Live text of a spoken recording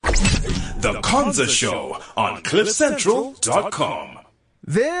The Konza Show on CliffCentral.com.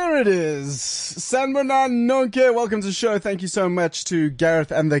 There it is. Sanbonani Nonke. Welcome to the show. Thank you so much to Gareth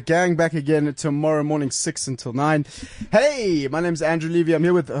and the gang. Back again tomorrow morning, 6 until 9. Hey, my name's Andrew Levy. I'm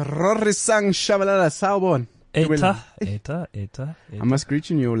here with Rorisang Shabalala. Sawubona. Eta. I must greet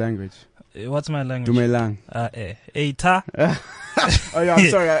you in your language. What's my language? Dumelang. Eta. Oh yeah, I'm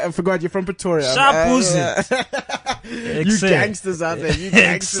sorry. I forgot you're from Pretoria. You gangsters out there.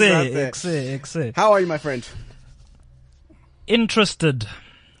 Exe. How are you, my friend? Interested.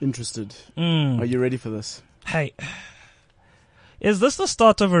 Are you ready for this? Hey, is this the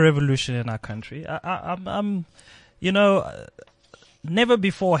start of a revolution in our country? I'm never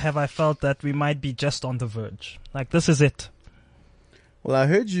before have I felt that we might be just on the verge. Like, this is it. Well, I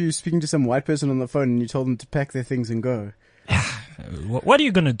heard you speaking to some white person on the phone and you told them to pack their things and go. What are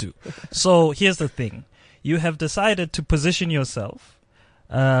you going to do? So here's the thing. You have decided to position yourself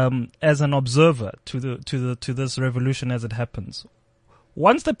as an observer to this revolution as it happens.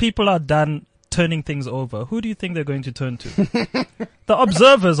 Once the people are done turning things over, who do you think they're going to turn to? The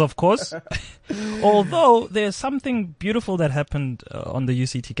observers, of course. Although there's something beautiful that happened on the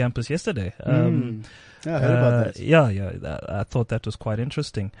UCT campus yesterday. I heard about that. Yeah. I thought that was quite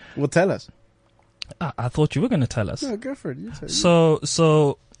interesting. Well, tell us. I thought you were going to tell us. No, go for it. You tell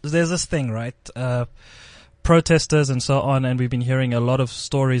So there's this thing, right? Protesters and so on, and we've been hearing a lot of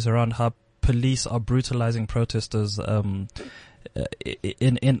stories around how police are brutalizing protesters in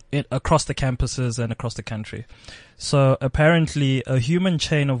across the campuses and across the country. So apparently, a human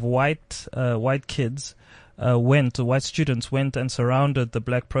chain of white students went and surrounded the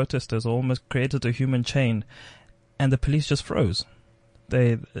black protesters, almost created a human chain, and the police just froze.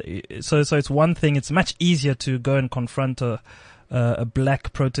 So it's one thing. It's much easier to go and confront a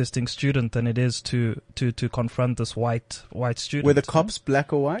black protesting student than it is to confront this white student. Were the cops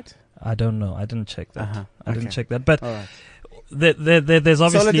black or white? I don't know. I didn't check that. Uh-huh. I didn't check that. But right. There's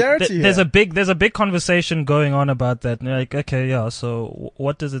obviously there's here. a big conversation going on about that. Like, okay, yeah. So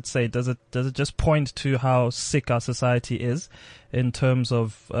what does it say? Does it just point to how sick our society is in terms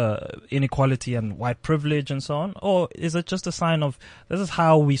of inequality and white privilege and so on, or is it just a sign of this is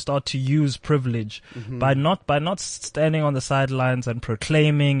how we start to use privilege by not standing on the sidelines and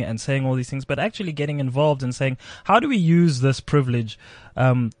proclaiming and saying all these things, but actually getting involved and saying, how do we use this privilege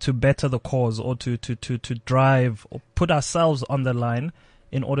to better the cause, or to drive or put ourselves on the line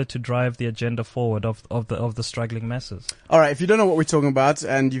in order to drive the agenda forward of the struggling masses. All right, if you don't know what we're talking about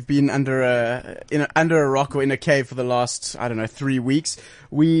and you've been under a rock or in a cave for the last 3 weeks,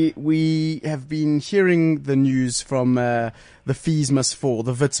 we have been hearing the news from the fees must fall,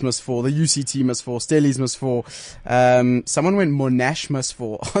 the Wits must fall, the UCT must fall, Stellies must fall. Someone went Monash must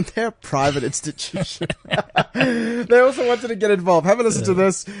fall. Aren't they a private institution? They also wanted to get involved. Have a listen to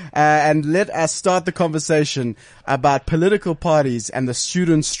this and let us start the conversation about political parties and the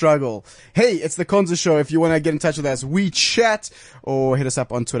student struggle. Hey, it's the Konza Show. If you want to get in touch with us, we chat or hit us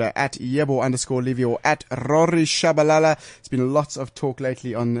up on Twitter at Yebo_Levy or at Rory Shabalala. It's been lots of talk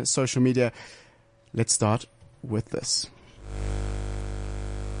lately on social media. Let's start with this.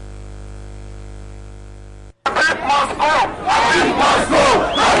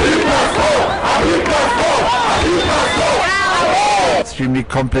 Extremely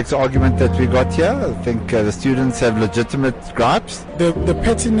complex argument that we got here. I think the students have legitimate gripes. The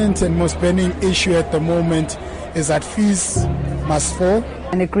pertinent and most burning issue at the moment is that fees must fall.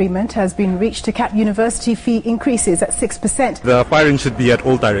 An agreement has been reached to cap university fee increases at 6%. The firing should be at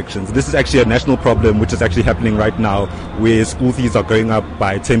all directions. This is actually a national problem which is actually happening right now, where school fees are going up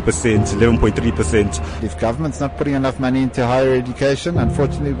by 10%, 11.3%. If government's not putting enough money into higher education,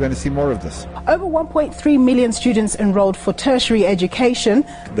 unfortunately we're going to see more of this. Over 1.3 million students enrolled for tertiary education.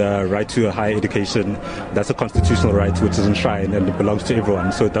 The right to a higher education, that's a constitutional right which is enshrined and it belongs to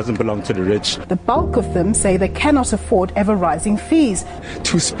everyone, so it doesn't belong to the rich. The bulk of them say they cannot afford ever-rising fees.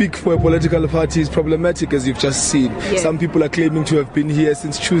 To speak for a political party is problematic, as you've just seen. Yeah. Some people are claiming to have been here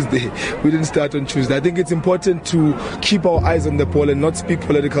since Tuesday. We didn't start on Tuesday. I think it's important to keep our eyes on the ball and not speak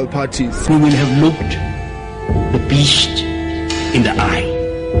political parties. We will have looked the beast in the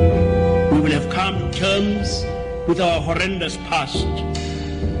eye. We will have come to terms with our horrendous past,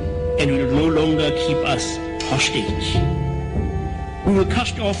 and it will no longer keep us hostage. We will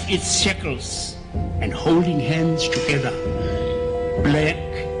cast off its shackles, and holding hands together, black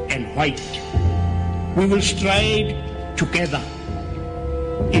and white, we will stride together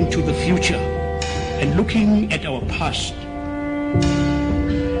into the future, and looking at our past,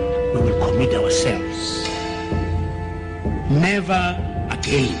 we will commit ourselves. Never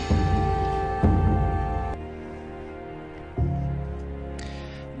again.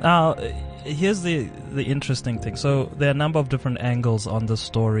 Now, here's the interesting thing. So there are a number of different angles on this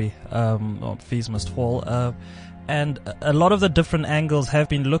story, on Fees Must Fall, and a lot of the different angles have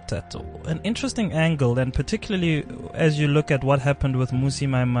been looked at. An interesting angle, and particularly as you look at what happened with Mmusi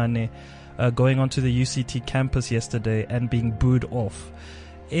Maimane going onto the UCT campus yesterday and being booed off,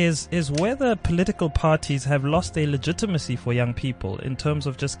 is whether political parties have lost their legitimacy for young people in terms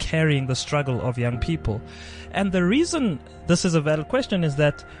of just carrying the struggle of young people. And the reason this is a valid question is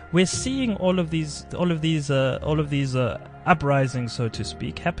that we're seeing all of these uprisings, so to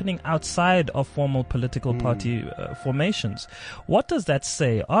speak, happening outside of formal political party formations. What does that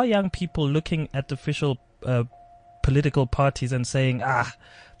say? Are young people looking at official political parties and saying,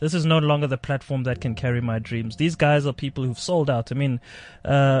 this is no longer the platform that can carry my dreams? These guys are people who've sold out. I mean,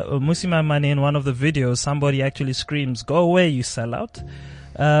 Mmusi Maimane, in one of the videos, somebody actually screams, "Go away, you sellout."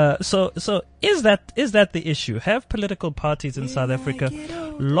 So is that the issue? Have political parties in South Africa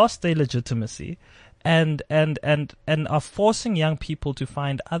lost their legitimacy and are forcing young people to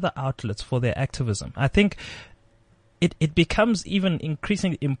find other outlets for their activism? I think it becomes even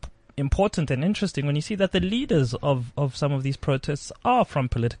increasingly important and interesting when you see that the leaders of some of these protests are from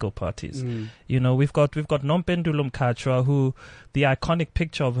political parties. You know, we've got Nompendulo Mkhatshwa, who the iconic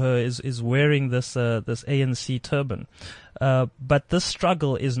picture of her is wearing this ANC turban. But this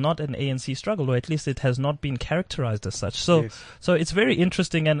struggle is not an ANC struggle, or at least it has not been characterized as such. So it's very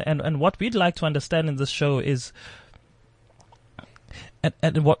interesting, and what we'd like to understand in this show is,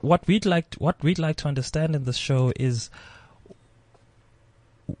 and what we'd like to understand in this show is,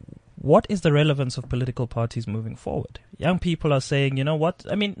 what is the relevance of political parties moving forward? Young people are saying, you know what?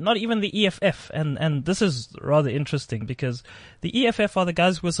 I mean, not even the EFF, and this is rather interesting because the EFF are the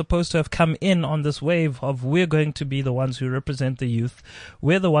guys who were supposed to have come in on this wave of, we're going to be the ones who represent the youth.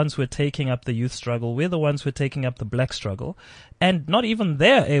 We're the ones who are taking up the youth struggle. We're the ones who are taking up the black struggle. And not even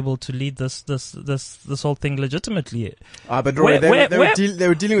they're able to lead this whole thing legitimately. But Rory, they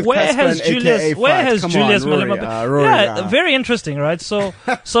were dealing with Casper and AKA where fight. has Come Julius on, Rory. Malema? Very interesting, right? So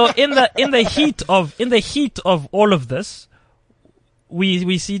in the heat of all of this,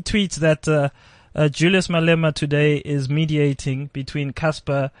 we see tweets that Julius Malema today is mediating between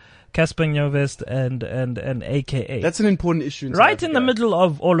Casper Nyovest and AKA. That's an important issue. Right in the middle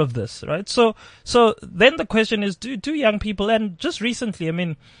of all of this, right? So then the question is, do young people, and just recently, I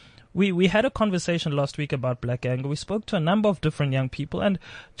mean, we had a conversation last week about Black Anger. We spoke to a number of different young people, and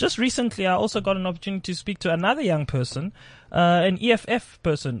just recently I also got an opportunity to speak to another young person, an EFF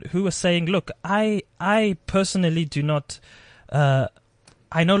person, who was saying, look, I personally do not,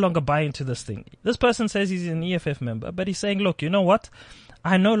 I no longer buy into this thing. This person says he's an EFF member, but he's saying, look, you know what?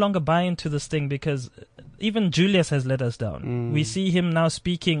 I no longer buy into this thing because even Julius has let us down. We see him now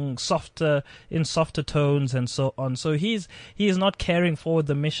speaking in softer tones and so on. So he is not carrying forward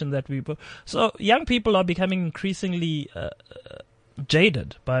the mission that we. So young people are becoming increasingly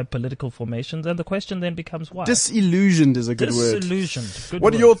jaded by political formations, and the question then becomes why. Disillusioned is a good word. Disillusioned.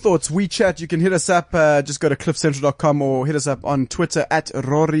 What are your thoughts? WeChat, you can hit us up, just go to cliffcentral.com or hit us up on Twitter at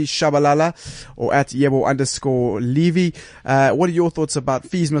Rory Shabalala or at Yebo_Levy. What are your thoughts about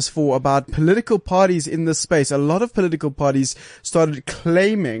Fees Must Fall, about political parties in this space? A lot of political parties started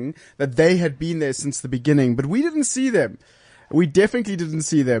claiming that they had been there since the beginning, but we didn't see them. We definitely didn't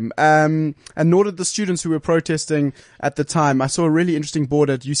see them. And nor did the students who were protesting at the time. I saw a really interesting board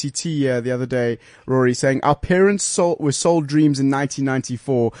at UCT the other day, Rory, saying, our parents were sold dreams in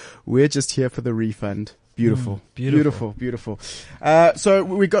 1994. We're just here for the refund. Beautiful. Beautiful. So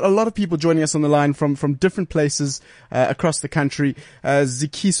we got a lot of people joining us on the line from different places across the country.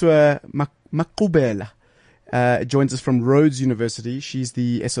 Zikiswa Makubela joins us from Rhodes University. She's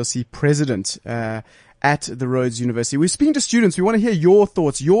the SRC president at the Rhodes University. We're speaking to students. We want to hear your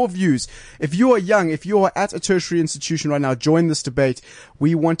thoughts, your views. If you are young, if you are at a tertiary institution right now, join this debate.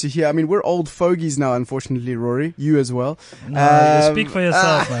 We want to hear. I mean, we're old fogies now, unfortunately, Rory. You as well. No, you speak for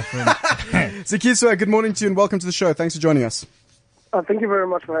yourself, my friend. Zikiswa, good morning to you and welcome to the show. Thanks for joining us. Thank you very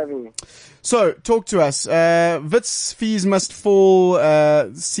much for having me. So, talk to us. Wits Fees Must Fall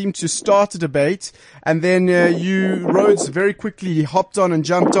seemed to start a debate, and then you, Rhodes, very quickly hopped on and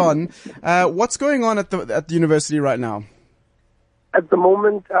jumped on. What's going on at the university right now? At the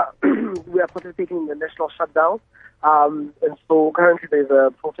moment, we are participating in the national shutdown, and so currently there's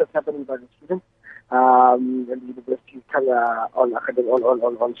a protest happening by the students, and the university is kind of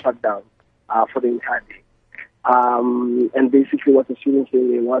on shutdown for the entire day. And basically what the students say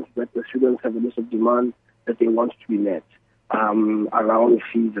they want is that the students have a list of demands that they want to be met around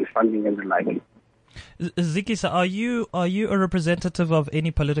fees and funding and the like. Zikisa, are you a representative of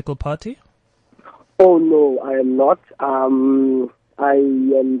any political party? Oh no, I am not. I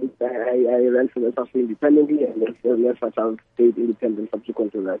ran for the SRC independently, and then I stayed independent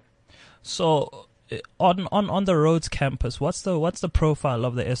subsequent to that. So, on the Rhodes campus, what's the profile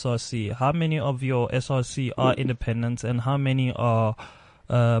of the SRC? How many of your SRC are independents, and how many are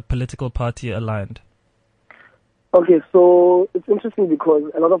political party aligned? Okay, so it's interesting because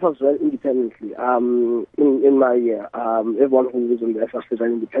a lot of us ran independently. In my year, everyone who was on the SRC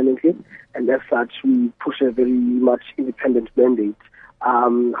ran independently, and as such, we push a very much independent mandate.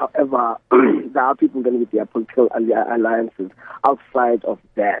 However, there are people then with their political alliances outside of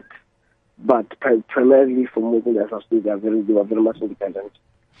that. But primarily for moving the SRC, they were very much independent.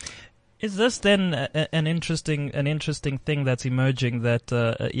 Is this then an interesting thing that's emerging, that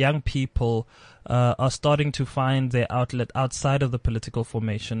young people are starting to find their outlet outside of the political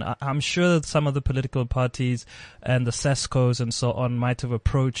formation? I'm sure that some of the political parties and the SESCOs and so on might have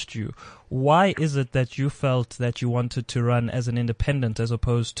approached you. Why is it that you felt that you wanted to run as an independent as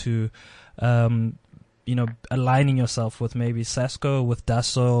opposed to aligning yourself with maybe SESCO, with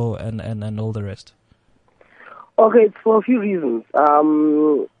DASO, and all the rest? Okay, it's for a few reasons.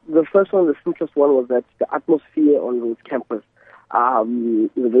 The first one, the simplest one, was that the atmosphere on Rhodes campus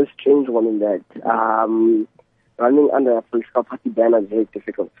is a very strange one in that running under a political party banner is very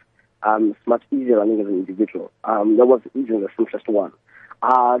difficult. It's much easier running as an individual. That was even the simplest one.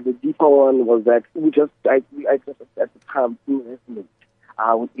 The deeper one was that I just at the time didn't resonate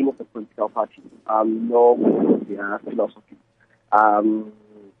with any of the political parties, nor with their philosophy.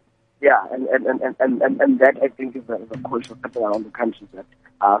 Yeah, and that I think is a culture happening around the country, that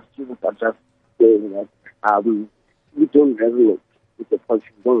students are just saying that we don't resonate with the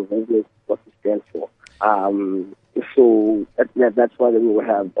politics, we don't resonate with what we stand for. So that's why then we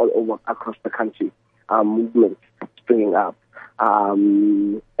have all over across the country movements springing up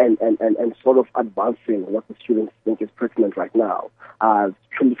and sort of advancing what the students think is pertinent right now.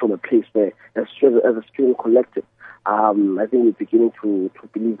 Truly from a place where, as a student collective, I think we're beginning to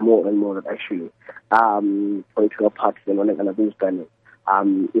believe more and more that actually political parties and running under those banners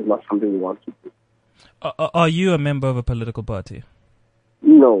is not something we want to do. Are you a member of a political party?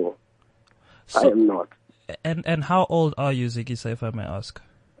 No, I am not. And how old are you, Zigisa, if I may ask?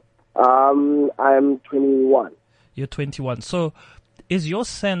 I'm 21. You're 21. So is your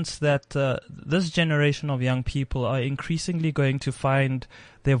sense that this generation of young people are increasingly going to find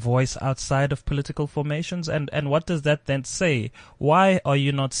their voice outside of political formations? And what does that then say? Why are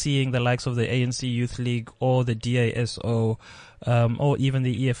you not seeing the likes of the ANC Youth League or the DASO or even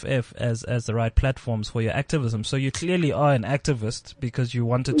the EFF as the right platforms for your activism? So you clearly are an activist because you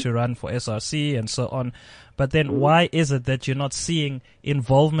wanted to run for SRC and so on. But then why is it that you're not seeing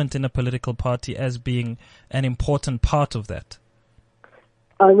involvement in a political party as being an important part of that?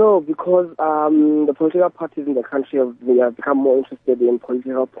 I know, because the political parties in the country have become more interested in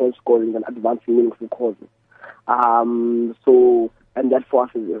political point scoring than advancing meaningful causes. And that for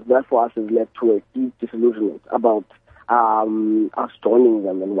us has led to a deep disillusionment about us joining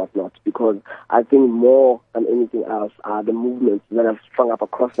them and whatnot. Because I think more than anything else, the movements that have sprung up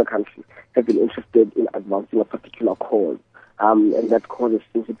across the country have been interested in advancing a particular cause. And that cause is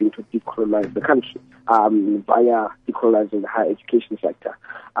simply been to decolonize the country via decolonizing the higher education sector.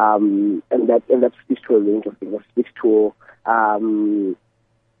 And that speaks to a range of things. That speaks to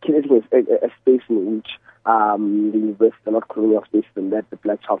creating a space in which the university are not colonial spaces, and that the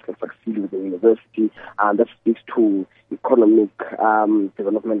black child can succeed with the university. And that speaks to economic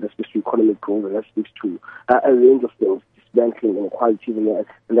development, that speaks to economic growth, and that speaks to a range of things, dismantling inequalities and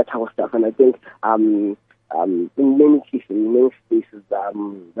that type of stuff. And I think in many cases, in many spaces,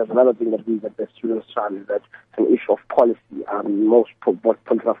 there's another thing that the students run is that it's an issue of policy. Most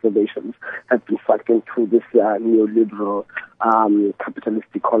political formations have been sucked into this neoliberal capitalist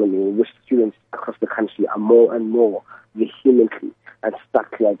economy, which students across the country are more and more vehemently and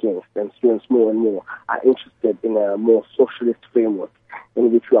starkly against. And students more and more are interested in a more socialist framework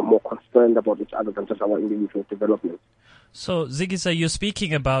in which we are more concerned about each other than just our individual development. So, Zigisa, you're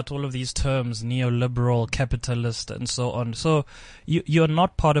speaking about all of these terms, neoliberal, capitalist, and so on. So, you're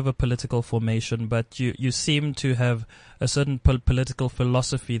not part of a political formation, but you seem to have a certain political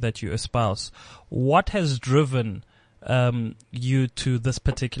philosophy that you espouse. What has driven you to this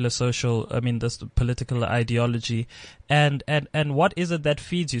particular this political ideology, and what is it that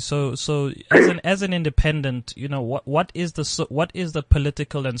feeds you? So as an independent, what is the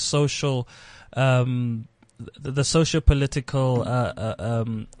political and social the socio-political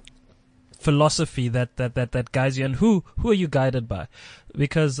philosophy that guides you, and who are you guided by?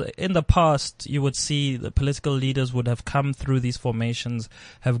 Because in the past, you would see the political leaders would have come through these formations,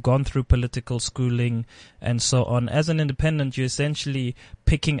 have gone through political schooling and so on. As an independent, you're essentially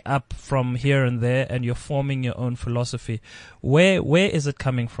picking up from here and there, and you're forming your own philosophy. Where is it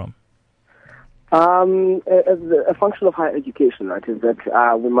coming from? As a function of higher education, right, is that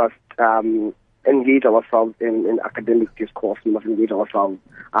we must engage ourselves in academic discourse. We must engage ourselves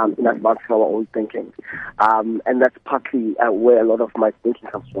in advancing our own thinking. And that's partly where a lot of my thinking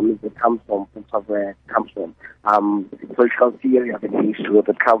comes from. It comes from where it comes from. Political theory of an issue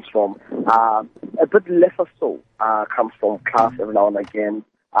that comes from, a bit lesser so, comes from class every now and again.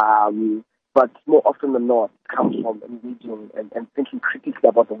 But more often than not, comes from engaging and thinking critically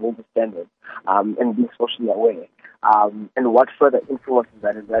about the world standards and being socially aware. And what further influences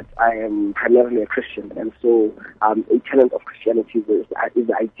that is that I am primarily a Christian, and so a tenet of Christianity is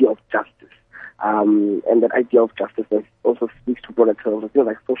the idea of justice. And that idea of justice also speaks to broader terms of things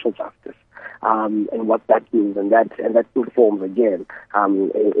like social justice, and what that means, and that informs again a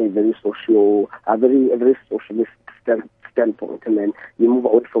very socialist standpoint. And then you move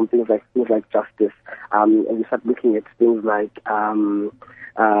away from things like justice, and you start looking at things like when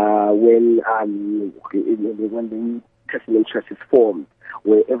the New Testament church is formed,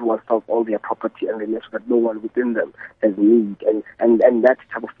 where everyone sells all their property and they make sure that no one within them has need, and that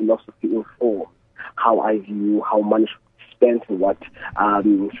type of philosophy informs how I view how money should be spent and what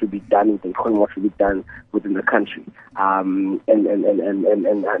should be done with the economy, what should be done within the country, and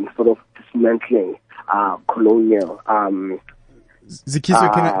sort of dismantling colonial. Zikiso,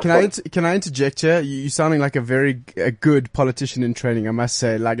 can I interject here? You're sounding like a good politician in training, I must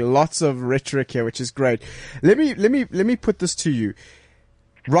say. Like lots of rhetoric here, which is great. Let me put this to you.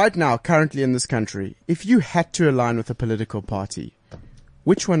 Right now, currently in this country, if you had to align with a political party,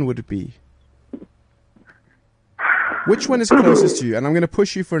 which one would it be? Which one is closest to you? And I'm going to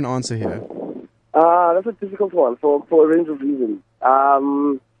push you for an answer here. That's a difficult one for a range of reasons.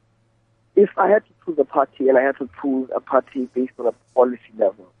 If I had to choose a party, and I had to choose a party based on a policy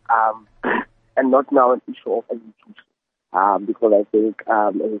level, and not now an issue of execution, because I think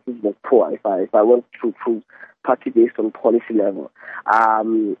as a citizen of poor, if I want to choose party based on policy level,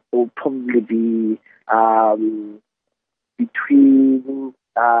 it would probably be between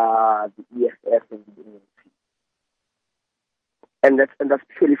the EFF and the ANC. And that's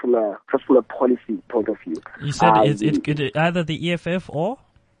purely from a policy point of view. You said it either the EFF or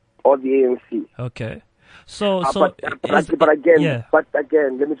the ANC. Okay. But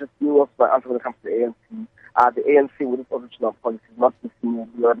again, let me just nuance my answer when it comes to the ANC. The ANC with its original policy is not this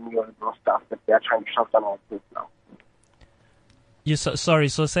neoliberal stuff that they are trying to shove down our throats now. Sorry,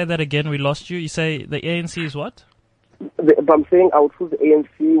 so say that again. We lost you. You say the ANC is what? I'm saying I would choose the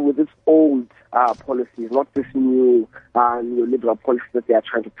ANC with its old policies, not this new neoliberal policy that they are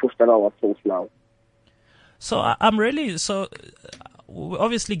trying to push down our throats now. So we're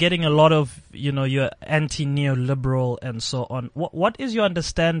obviously getting a lot of, you're anti-neoliberal and so on. What is your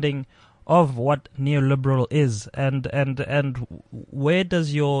understanding of what neoliberal is, and where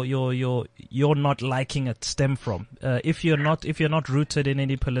does your not liking it stem from? If you're not rooted in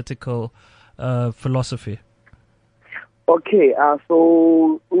any political philosophy. Okay,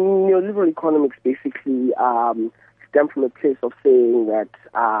 so neoliberal economics basically stem from a place of saying that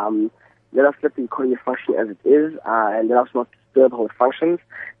let us let the economy function as it is, and let us not disturb how it functions,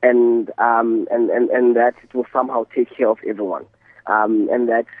 and that it will somehow take care of everyone, and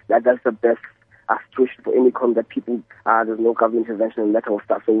that's the best situation for any economy, that people there's no government intervention and that kind of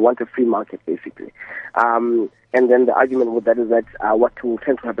stuff. So we want a free market basically. And then the argument with that is that what will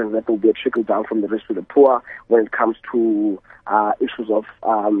tend to happen is that there will be a trickle down from the rich to the poor when it comes to issues of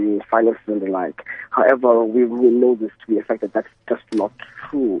finances and the like. However, we know this to be a fact that that's just not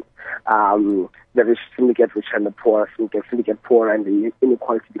true. The rich simply get richer and the poor simply get poorer, and the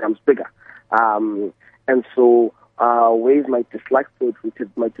inequality becomes bigger. And so ways my dislike for it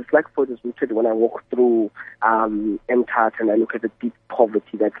rooted. My dislike for it is rooted when I walk through MTAT and I look at the deep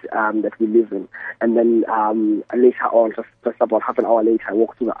poverty that we live in, and then later on, just about half an hour later, I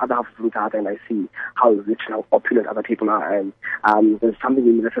walk through the other half of MTAT and I see how rich and how opulent other people are, and there's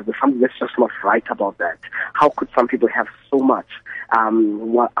something that's just not right about that. How could some people have so much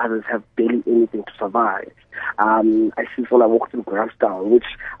while others have barely anything to survive? I see when I walk through Grahamstown, which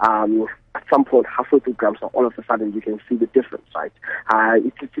at some point halfway through Grahamstown, all of a sudden you can see the difference, right?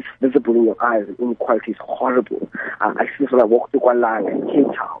 It's visible in your eyes. The inequality is horrible. I see when I walk through Kwalang and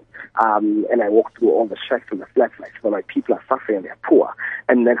Cape Town, and I walk through all the shacks and the flats, and I see where my people are suffering and they're poor.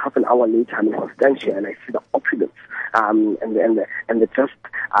 And then half an hour later, I'm in Constantia and I see the opulence, and the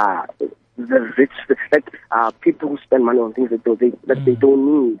the rich, people who spend money on things that they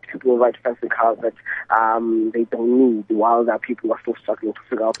don't need, people who ride fancy cars that they don't need, while there are people who are still struggling to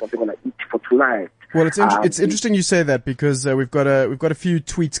figure out what they're going to eat for tonight. Well, it's interesting you say that, because we've got a few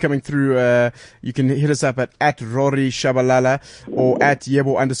tweets coming through. You can hit us up at Rory Shabalala or at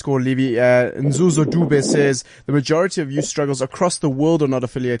Yebo_Livy. Nzuzo Dube says the majority of youth struggles across the world are not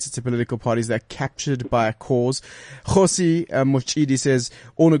affiliated to political parties. They're captured by a cause. Khosi Mochidi says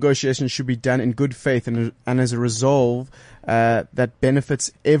all negotiations should be done in good faith and as a resolve that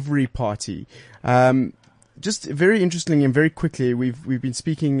benefits every party. Just very interesting and very quickly, we've been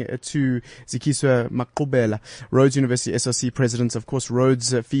speaking to Zikiswa Maqubela, Rhodes University SRC president. Of course,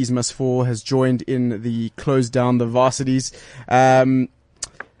 Rhodes Fees Must Fall has joined in the close down the varsities.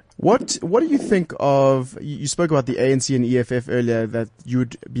 What do you think of? You spoke about the ANC and EFF earlier, that you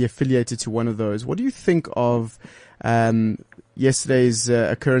would be affiliated to one of those. What do you think of yesterday's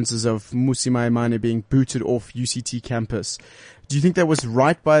occurrences of Mmusi Maimane being booted off UCT campus? Do you think that was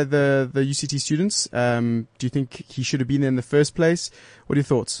right by the UCT students? Do you think he should have been there in the first place? What are your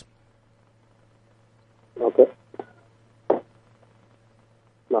thoughts? Okay.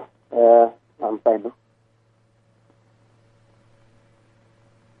 No, I'm fine. No?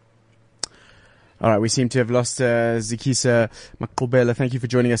 All right, we seem to have lost Zikiswa Maqubela. Thank you for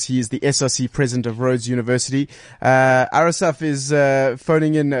joining us. He is the SRC president of Rhodes University. Arasaf is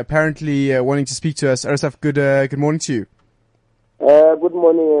phoning in, apparently wanting to speak to us. Arasaf, good morning to you. Good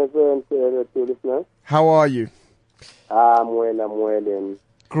morning, to listeners. How are you? I'm well.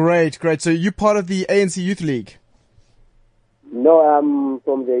 Great. So you're part of the ANC Youth League? No, I'm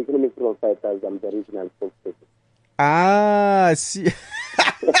from the Economic Freedom Fighters. I'm the regional spokesperson. Ah, see.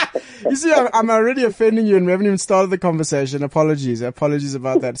 You see, I'm already offending you and we haven't even started the conversation. Apologies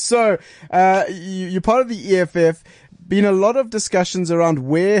about that. So, you're part of the EFF. Been a lot of discussions around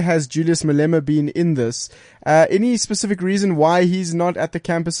where has Julius Malema been in this. Any specific reason why he's not at the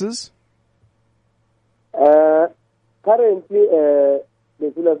campuses? Currently, the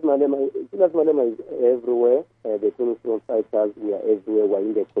Julius Malema is everywhere. The Economic Freedom Fighters, we are everywhere. We're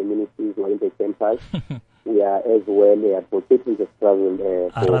in the communities, we're in the campus. We are as well advocating the struggle.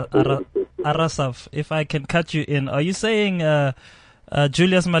 Arasaf, if I can cut you in, are you saying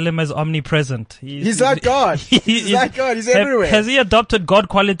Julius Malema is omnipresent? He's like God. He's like God. He's everywhere. Has he adopted God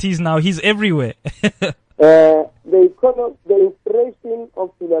qualities now? He's everywhere. The inspiration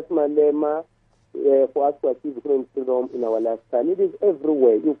of Julius Malema for us to achieve economic freedom in our lifetime, it is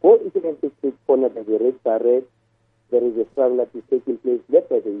everywhere. You go into every street corner, there's a red parade, there is a struggle that is taking place led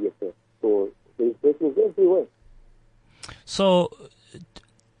by the EFF. So the inspiration is everywhere. So,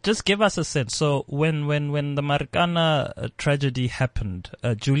 just give us a sense. So when the Marikana tragedy happened,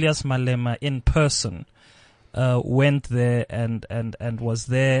 Julius Malema in person went there and was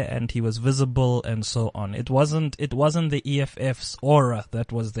there, and he was visible and so on. It wasn't the EFF's aura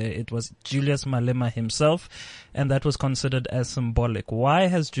that was there. It was Julius Malema himself, and that was considered as symbolic. Why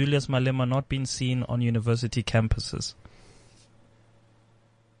has Julius Malema not been seen on university campuses?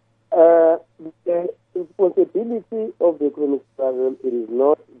 The responsibility of the economic struggle, it is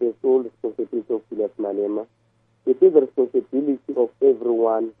not the sole responsibility of Julius Malema. It is the responsibility of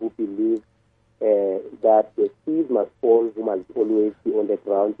everyone who believes that the seas must fall, who must always be on the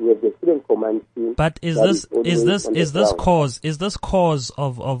ground. We have the student command team. But is this cause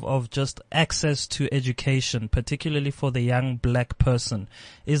of just access to education, particularly for the young black person?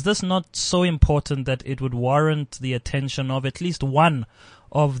 Is this not so important that it would warrant the attention of at least one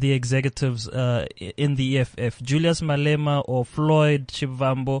of the executives in the EFF, Julius Malema or Floyd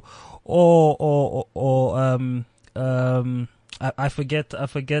Shivambo, or I forget.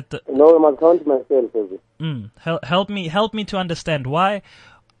 No, I must count myself. Help me to understand why.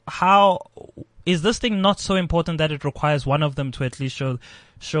 How is this thing not so important that it requires one of them to at least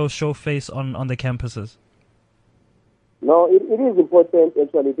show face on the campuses? No, it is important.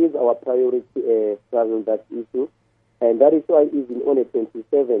 Actually, it is our priority struggle, that issue. And that is why even on the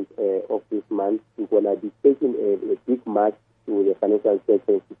 27th of this month, we're going to be taking a big march to the financial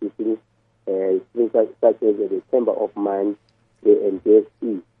sector institutions, such as the Chamber of Mines, the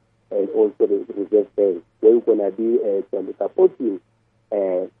NDFC, and also the Reserve Bank, where we're going to be supporting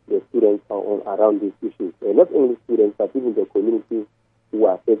the students around these issues. Not only students, but even the communities who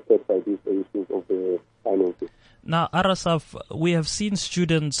are affected by these issues of the finances. Now, Arasaf, we have seen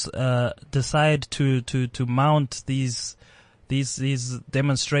students decide to mount these these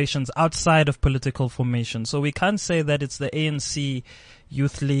demonstrations outside of political formation. So we can't say that it's the ANC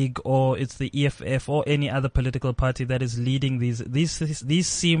Youth League or it's the EFF or any other political party that is leading these. These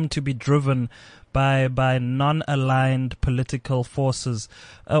seem to be driven by non-aligned political forces.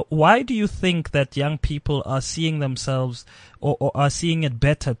 Why do you think that young people are seeing themselves or are seeing it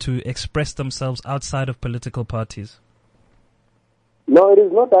better to express themselves outside of political parties? No, it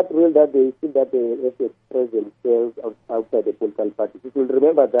is not that real that they see that they express themselves outside the political parties. You will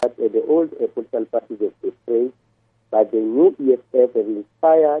remember that the old political parties have betrayed, but the new EFF have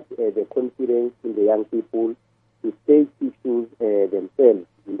inspired the confidence in the young people to face issues themselves.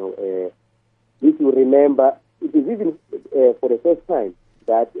 If you remember, it is even for the first time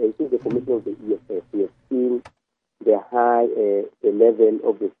that since the formation of the EFF, we have seen the high level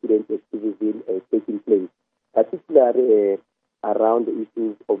of the student activism taking place, particularly around the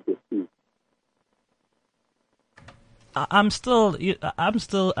issues of the fees. I'm still,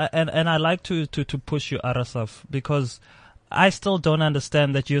 and I like to push you, Arasaf, because I still don't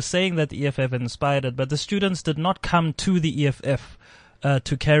understand that you're saying that the EFF inspired it, but the students did not come to the EFF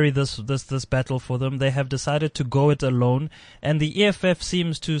to carry this battle for them. They have decided to go it alone, and the EFF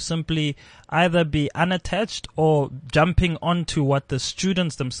seems to simply either be unattached or jumping onto what the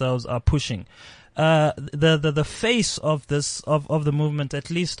students themselves are pushing. The face of the movement, at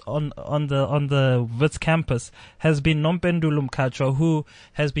least on the Wits campus, has been Nomphendulu Mkhatshwa, who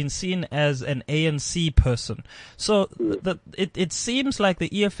has been seen as an ANC person. So it seems like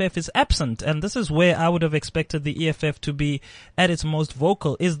the EFF is absent, and this is where I would have expected the EFF to be at its most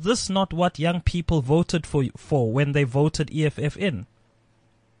vocal. Is this not what young people voted for when they voted EFF in?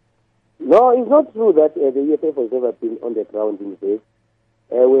 No, it's not true that the EFF has never been on the ground in this.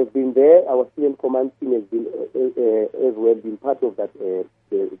 We've been there. Our student command team has been as well been part of that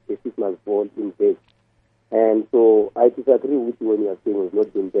the Christmas ball in this. And so I disagree with you when you are saying we've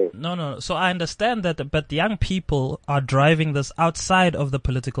not been there. No. So I understand that, but the young people are driving this outside of the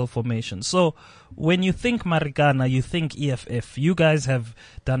political formation. So when you think Marikana, you think EFF. You guys have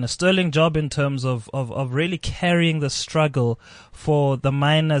done a sterling job in terms of really carrying the struggle for the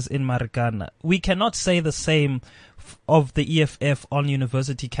miners in Marikana. We cannot say the same of the EFF on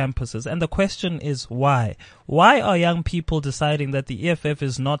university campuses. And the question is why? Why are young people deciding that the EFF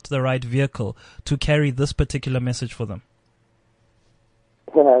is not the right vehicle to carry this particular message for them?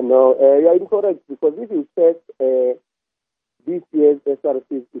 No, you are incorrect, because if you check this year's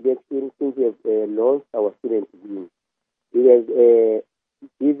SRC election, since we have launched our student wing, it has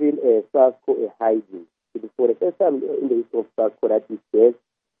given SASCO a hiding. It is for the first time in the history of SASCO that it gets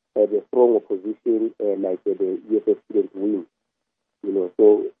the strong opposition like the EFF student wing.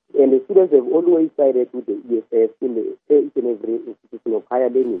 So, and the students have always sided with the EFF in each and every institution of higher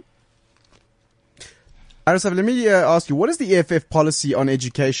learning. Arasaf, let me ask you, what is the EFF policy on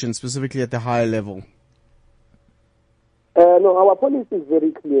education, specifically at the higher level? No, our policy is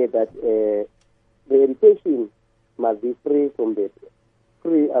very clear that the education must be free from the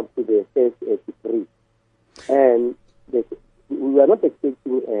free up to the first degree. And we are not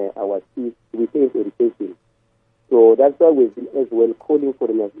expecting our kids to be paid education. So that's why we've been as well calling for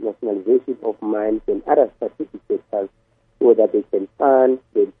the nationalization of mines and other strategic sectors so that they can fund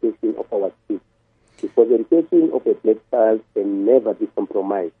the education of our kids. Because the education of a black child can never be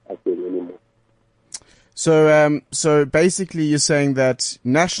compromised again anymore. So basically you're saying that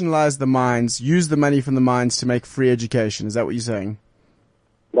nationalize the mines, use the money from the mines to make free education. Is that what you're saying?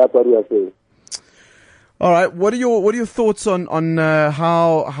 That's what we are saying. All right. What are your thoughts on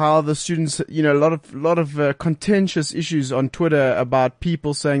how the students, a lot of contentious issues on Twitter about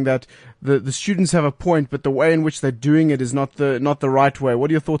people saying that the students have a point, but the way in which they're doing it is not the right way.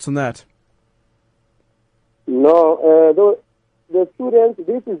 What are your thoughts on that? No, the students,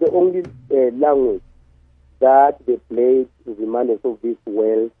 this is the only language that they play in the manners of this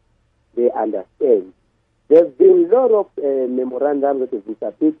world they understand. There's been a lot of memorandums that have been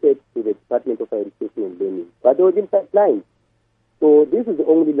submitted to the Department of Education and Learning, but they were in pipeline. So this is the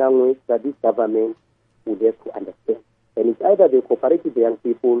only language that this government would have to understand. And it's either they cooperate with the young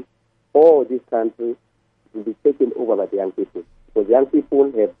people or this country will be taken over by the young people. Because young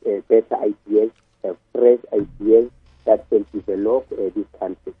people have better ideas, have fresh ideas that can develop this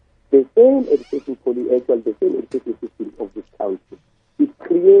country. The same education policy, the same education system of this country, it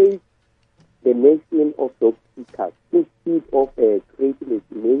creates the nation of job seekers instead of creating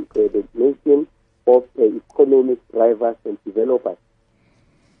the nation of economic drivers and developers.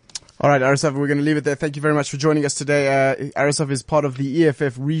 All right, Arasaf, we're going to leave it there. Thank you very much for joining us today. Arasaf is part of the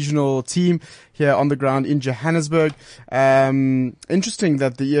EFF regional team here on the ground in Johannesburg. Interesting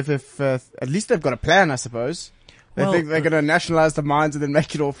that the EFF, at least they've got a plan, I suppose. They think they're going to nationalize the mines and then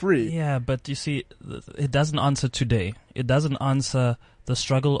make it all free. Yeah, but you see, it doesn't answer today. It doesn't answer the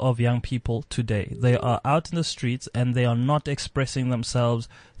struggle of young people today. They are out in the streets and they are not expressing themselves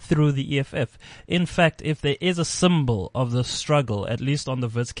through the EFF. In fact, if there is a symbol of the struggle, at least on the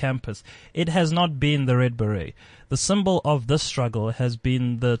Wits campus, it has not been the red beret. The symbol of this struggle has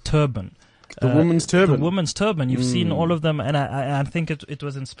been the turban. The woman's turban. The woman's turban. You've seen all of them, and I think it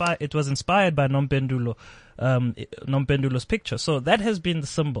was inspired. It was inspired by Nompendulo's picture. So that has been the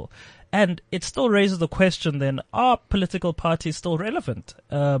symbol, and it still raises the question: then, are political parties still relevant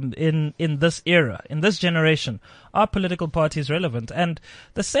in this era, in this generation? Are political parties relevant? And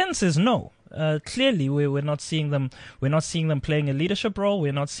the sense is no. Clearly, we're not seeing them. We're not seeing them playing a leadership role.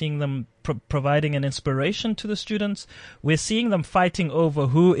 We're not seeing them providing an inspiration to the students. We're seeing them fighting over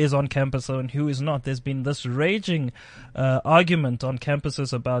who is on campus and who is not. There's been this raging argument on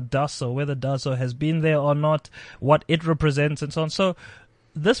campuses about DASO, whether DASO has been there or not, what it represents, and so on. So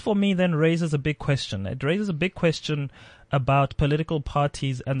this, for me, then raises a big question. It raises a big question about political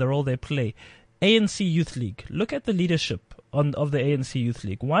parties and the role they play. ANC Youth League. Look at the leadership of the ANC Youth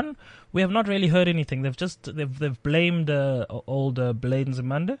League. One, we have not really heard anything. They've blamed old Blade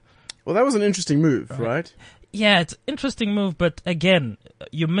Nzimande. Well, that was an interesting move, right? Yeah, it's an interesting move, but again,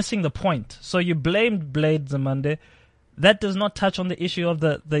 you're missing the point. So you blamed Blade Nzimande. That does not touch on the issue of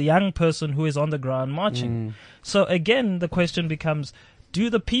the young person who is on the ground marching. So again, the question becomes,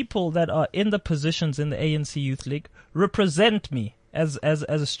 do the people that are in the positions in the ANC Youth League represent me as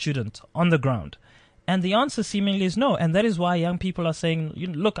a student on the ground? And the answer seemingly is no. And that is why young people are saying,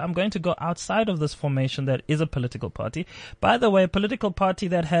 look, I'm going to go outside of this formation that is a political party. By the way, a political party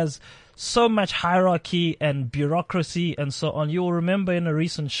that has so much hierarchy and bureaucracy and so on. You will remember in a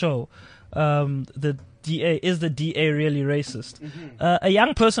recent show, the DA, is the DA really racist? A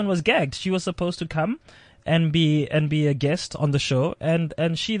young person was gagged. She was supposed to come and be a guest on the show.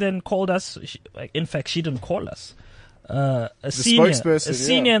 And she then called us. In fact, she didn't call us. A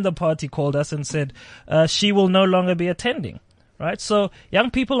senior in the party called us and said she will no longer be attending. Right, so young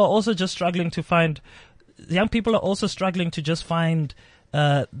people are also just struggling to find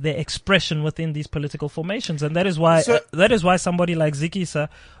their expression within these political formations, and that is why somebody like Zikisa,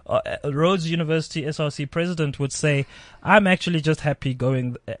 Rhodes University SRC president, would say, "I'm actually just happy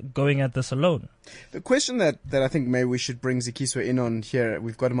going at this alone." The question that I think maybe we should bring Zikiswa in on here,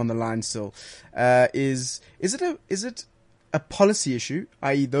 we've got him on the line still, is it a policy issue,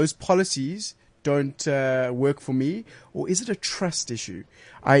 i.e. those policies don't work for me, or is it a trust issue,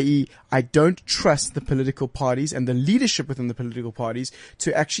 i.e. I don't trust the political parties and the leadership within the political parties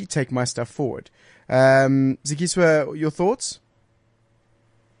to actually take my stuff forward? Zikiswa, your thoughts?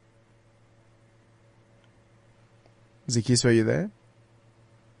 Zikiswa, are you there?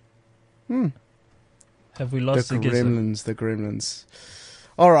 Have we lost the gremlins?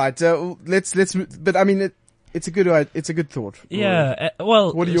 All right, let's. But I mean, it's a good thought. Yeah.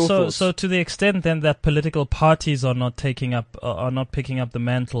 Well, what are your thoughts? So to the extent then that political parties are not picking up the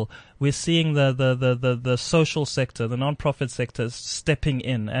mantle, we're seeing the social sector, the non-profit sector stepping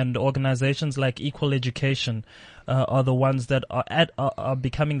in, and organizations like Equal Education are the ones that are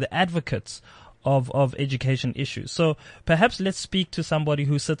becoming the advocates of education issues. So perhaps let's speak to somebody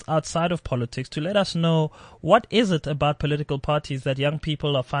who sits outside of politics to let us know what is it about political parties that young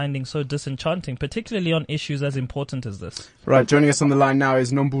people are finding so disenchanting, particularly on issues as important as this. Right, joining us on the line now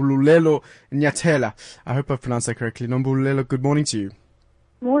is Nombululelo Nyathela. I hope I've pronounced that correctly. Nombululelo, good morning to you.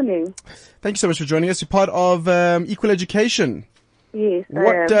 Morning. Thank you so much for joining us. You're part of Equal Education. Yes,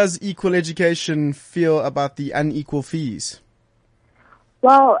 What does Equal Education feel about the unequal fees?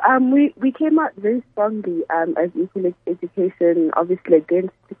 Well, we came out very strongly as Equal Education, obviously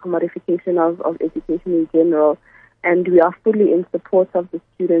against the commodification of education in general, and we are fully in support of the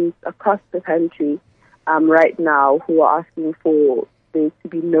students across the country right now who are asking for there to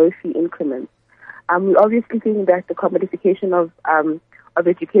be no fee increments. We obviously think that the commodification of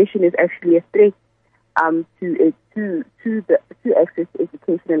education is actually a threat to access to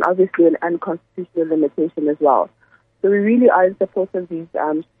education, and obviously an unconstitutional limitation as well. So we really are in support of these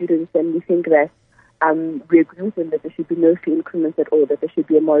students, and we think that we agree with them that there should be no fee increments at all, that there should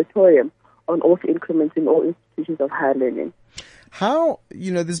be a moratorium on all fee increments in all institutions of higher learning. How,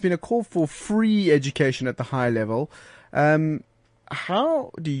 there's been a call for free education at the high level.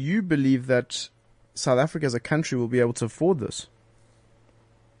 How do you believe that South Africa as a country will be able to afford this?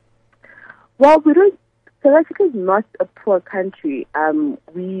 Well, South Africa is not a poor country.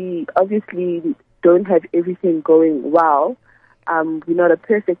 We obviously don't have everything going well. We're not a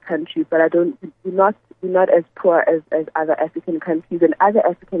perfect country, but we're not as poor as other African countries, and other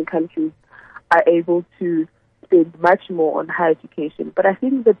African countries are able to spend much more on higher education. But I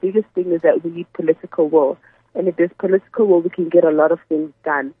think the biggest thing is that we need political will. And if there's political will, we can get a lot of things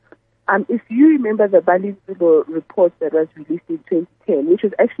done. If you remember the Balintululo report that was released in 2010, which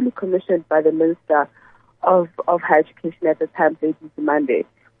was actually commissioned by the Minister of Higher Education at the time, Lady Zimande,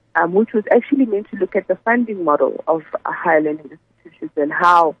 which was actually meant to look at the funding model of higher learning institutions and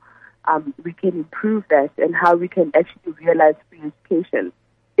how we can improve that and how we can actually realize free education.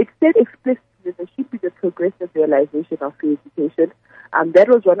 It said explicitly that there should be the progressive realization of free education. That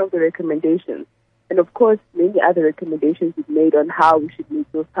was one of the recommendations. And of course, many other recommendations were made on how we should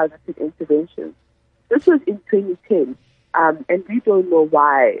make those targeted interventions. This was in 2010, and we don't know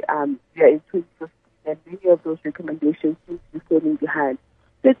why we are in 2015, and many of those recommendations seem to be falling behind.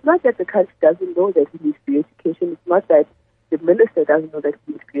 So it's not that the country doesn't know that we need free education. It's not that the minister doesn't know that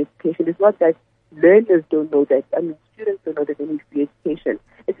we need free education. It's not that learners don't know that. Students don't know that they need free education.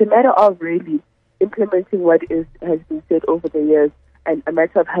 It's a matter of really implementing what has been said over the years, and a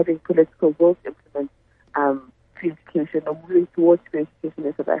matter of having political will to implement free education or moving towards free education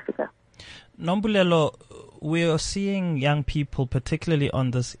in South Africa. Nombulelo, we are seeing young people, particularly on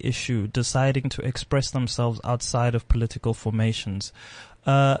this issue, deciding to express themselves outside of political formations.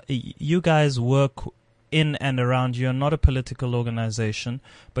 You guys work in and around, you're not a political organization,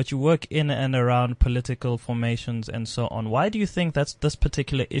 but you work in and around political formations and so on. Why do you think that's this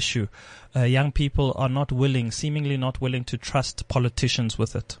particular issue? Young people are seemingly not willing to trust politicians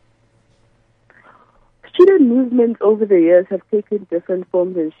with it. Student movements over the years have taken different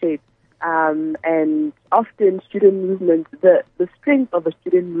forms and shapes. And often student movements, the strength of a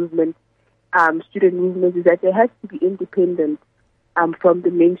student movement is that they have to be independent from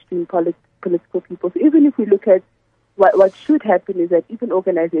the mainstream political people. So even if we look at what should happen is that even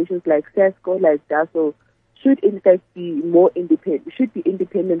organizations like SASCO, like DASO, should in fact be more independent, should be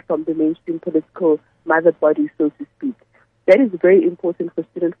independent from the mainstream political mother body, so to speak. That is very important for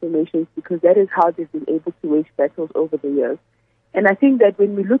student formations because that is how they've been able to wage battles over the years. And I think that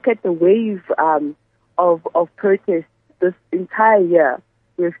when we look at the wave of protests this entire year,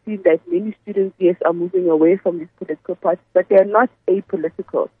 we've seen that many students, yes, are moving away from these political parties, but they are not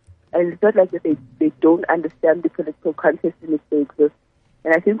apolitical. And it's not like that they don't understand the political context in which they exist.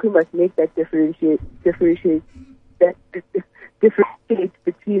 And I think we must make that differentiate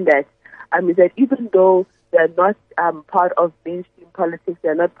between that. Is that even though they're not part of mainstream politics,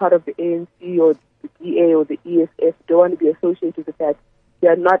 they're not part of the ANC or the DA or the EFF, don't want to be associated with that, they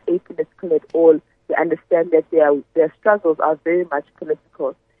are not apolitical at all. They understand that their struggles are very much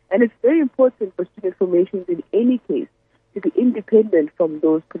political. And it's very important for student formations in any case to be independent from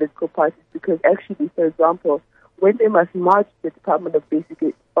those political parties because actually, for example, when they must march to the Department of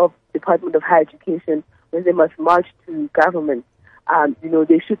Higher Education, when they must march to government,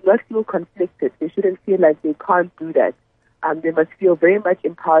 they should not feel conflicted. They shouldn't feel like they can't do that. They must feel very much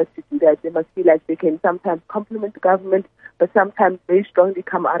empowered to do that. They must feel like they can sometimes compliment the government, but sometimes very strongly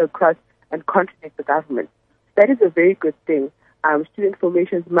come out across and contradict the government. That is a very good thing. Student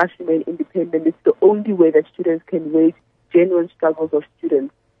formations must remain independent. It's the only way that students can wage genuine struggles of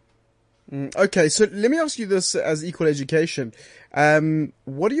students. Okay, so let me ask you this as equal education.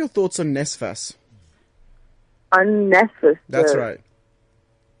 What are your thoughts on NSFAS? On NSFAS? That's right.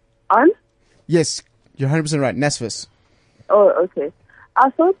 On? Yes, you're 100% right. NSFAS. Oh, okay.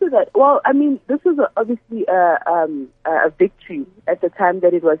 Our thoughts are that, this was obviously a victory at the time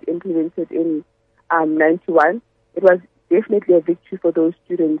that it was implemented in 91. It was definitely a victory for those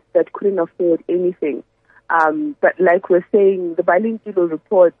students that couldn't afford anything. But like we're saying, the Balintululo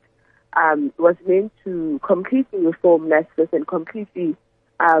report was meant to completely reform NSFAS and completely,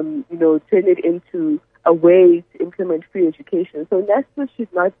 turn it into a way to implement free education. So NSFAS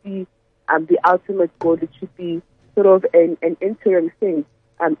should not be the ultimate goal. It should be sort of an interim thing,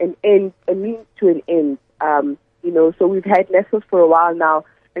 a means to an end. So we've had NSFAS for a while now,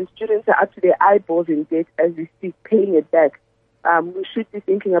 and students are up to their eyeballs in debt as we speak, paying it back. We should be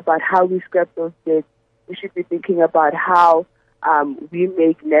thinking about how we scrap those debts. We should be thinking about how we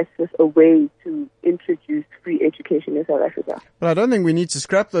make NSFAS a way to introduce free education in South Africa. Well, I don't think we need to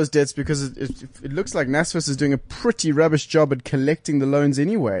scrap those debts because it looks like NSFAS is doing a pretty rubbish job at collecting the loans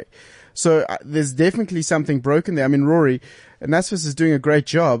anyway. So there's definitely something broken there. I mean, Rory, NSFAS is doing a great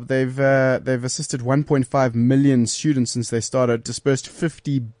job. They've assisted 1.5 million students since they started, dispersed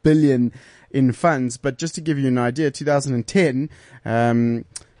 50 billion in funds. But just to give you an idea, 2010,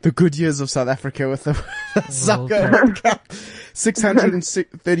 the good years of South Africa with the soccer World Cup,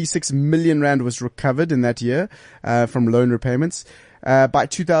 636 million rand was recovered in that year from loan repayments. By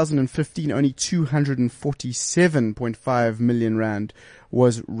 2015, only 247.5 million rand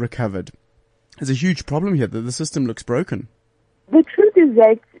was recovered. there's a huge problem here, that the system looks broken. The truth is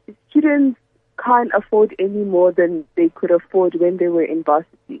that students can't afford any more than they could afford when they were in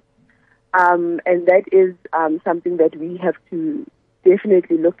varsity. And that is something that we have to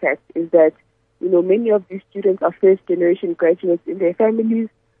definitely look at, is that, many of these students are first-generation graduates in their families.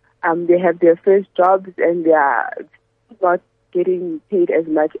 They have their first jobs, and they are not getting paid as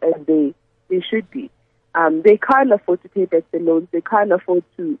much as they should be. They can't afford to pay back the loans. They can't afford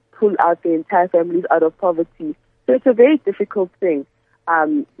to pull out their entire families out of poverty. So it's a very difficult thing,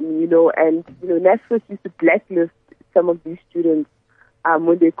 and NSFAS used to blacklist some of these students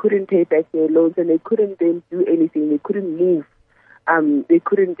when they couldn't pay back their loans, and they couldn't then do anything. They couldn't leave. They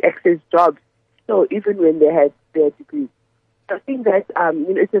couldn't access jobs. So even when they had their degrees, I think that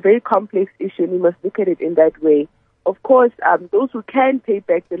it's a very complex issue, and we must look at it in that way. Of course, those who can pay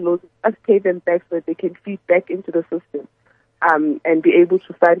back the loans must pay them back so that they can feed back into the system and be able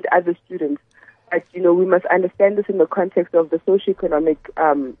to fund other students. But, we must understand this in the context of the socioeconomic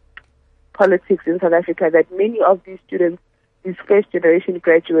politics in South Africa, that many of these students, these first-generation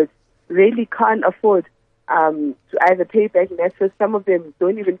graduates, really can't afford to either pay back NSFAS. Some of them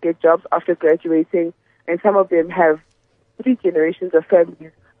don't even get jobs after graduating, and some of them have 3 generations of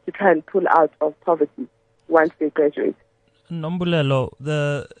families to try and pull out of poverty once they graduate. Nombulelo,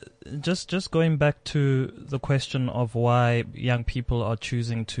 just going back to the question of why young people are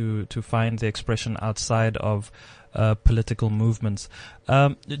choosing to find the expression outside of political movements,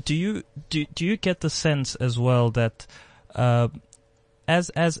 do you get the sense as well that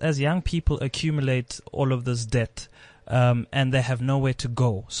as young people accumulate all of this debt, and they have nowhere to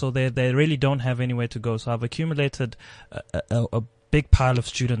go, so they really don't have anywhere to go. So I've accumulated a big pile of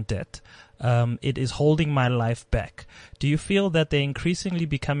student debt. It is holding my life back. Do you feel that they're increasingly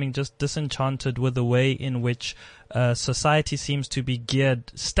becoming just disenchanted with the way in which society seems to be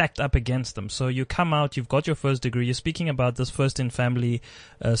stacked up against them? So you come out, you've got your first degree, you're speaking about this first in family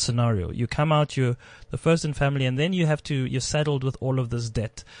scenario. You come out, you're the first in family, and then you're saddled with all of this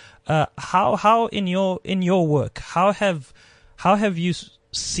debt. How in your work, how have you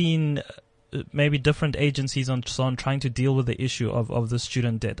seen maybe different agencies on trying to deal with the issue of the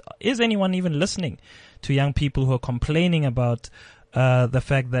student debt? Is anyone even listening to young people who are complaining about the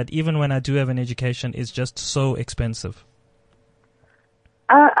fact that even when I do have an education, it's just so expensive?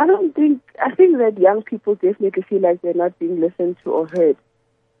 I think that young people definitely feel like they're not being listened to or heard.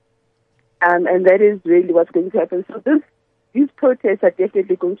 And that is really what's going to happen. So these protests are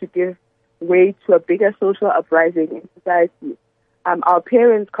definitely going to give way to a bigger social uprising in society. Our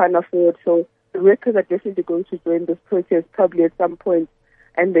parents can't afford, so the workers are definitely going to join this protest probably at some point,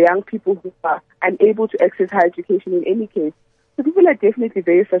 and the young people who are unable to access higher education in any case. So people are definitely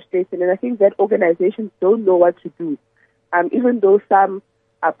very frustrated, and I think that organizations don't know what to do. Even though some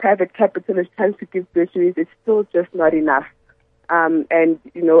private capitalists trying to give bursaries, it's still just not enough. And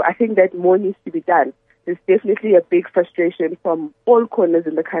I think that more needs to be done. There's definitely a big frustration from all corners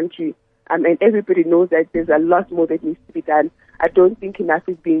in the country, and everybody knows that there's a lot more that needs to be done. I don't think enough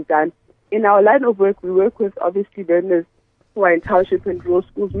is being done. In our line of work, we work with, obviously, learners who are in township and rural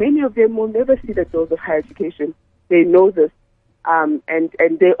schools. Many of them will never see the doors of higher education. They know this. And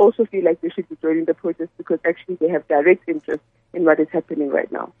they also feel like they should be joining the protest because actually they have direct interest in what is happening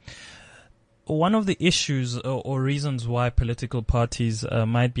right now. One of the issues or reasons why political parties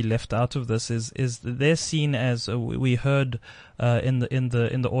might be left out of this is they're seen as we heard in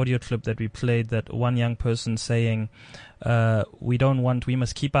the audio clip that we played, that one young person saying we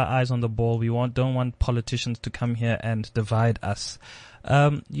must keep our eyes on the ball. Don't want politicians to come here and divide us.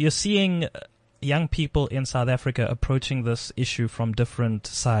 You're seeing young people in South Africa approaching this issue from different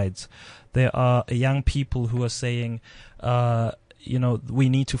sides. There are young people who are saying, we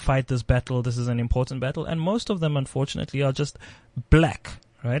need to fight this battle. This is an important battle. And most of them, unfortunately, are just black,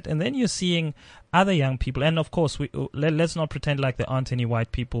 right? And then you're seeing other young people. And of course, let's not pretend like there aren't any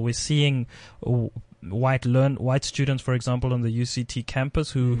white people. We're seeing white students, for example, on the UCT campus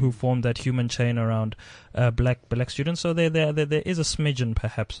who formed that human chain around black students. So there is a smidgen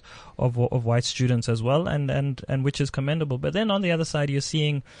perhaps of white students as well, and which is commendable. But then on the other side, you're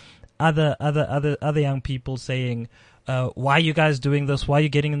seeing other young people saying, why are you guys doing this? Why are you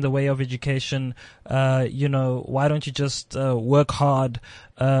getting in the way of education? Why don't you just work hard?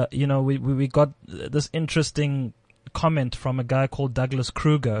 We got this interesting comment from a guy called Douglas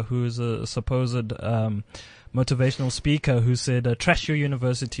Kruger, who is a supposed motivational speaker, who said, trash your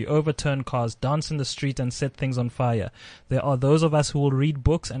university, overturn cars, dance in the street and set things on fire. There are those of us who will read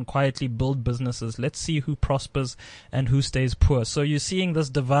books and quietly build businesses. Let's see who prospers and who stays poor. So you're seeing this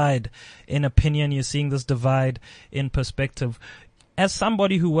divide in opinion. You're seeing this divide in perspective. as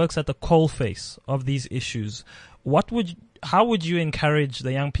somebody who works at the coalface of these issues, how would you encourage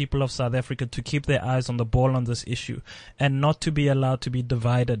the young people of South Africa to keep their eyes on the ball on this issue and not to be allowed to be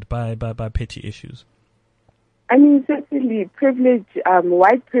divided by petty issues? I mean, certainly privilege,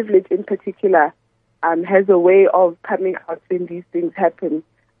 white privilege in particular, has a way of coming out when these things happen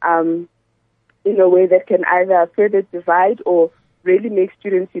in a way that can either further divide or really make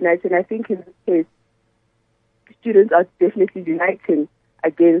students unite. And I think in this case, students are definitely uniting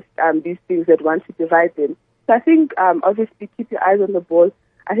against these things that want to divide them. So I think, obviously, keep your eyes on the ball.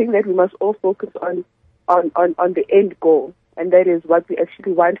 I think that we must all focus on the end goal, and that is what we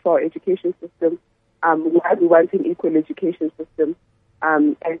actually want for our education system, why we want an equal education system,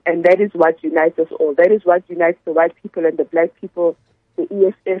 and that is what unites us all. That is what unites the white people and the black people, the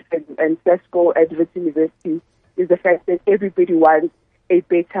EFF and SESCO at Wits University, is the fact that everybody wants a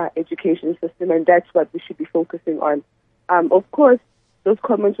better education system, and that's what we should be focusing on. Of course, those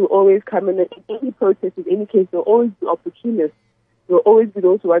comments will always come in any protest. In any case, there will always be opportunists. There will always be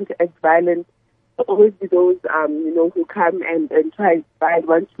those who want to act violent. There will always be those, who come and try and divide,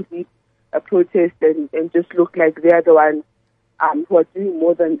 want to lead a protest and just look like they're the ones who are doing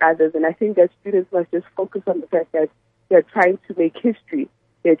more than others. And I think that students must just focus on the fact that they're trying to make history.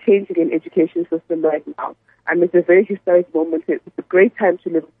 They're changing an education system right now. It's a very historic moment. It's a great time to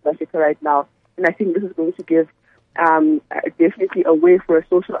live in South Africa right now. And I think this is going to give definitely a way for a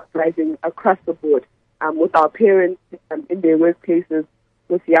social uprising across the board, with our parents in their workplaces,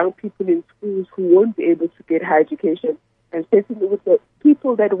 with young people in schools who won't be able to get higher education, and certainly with the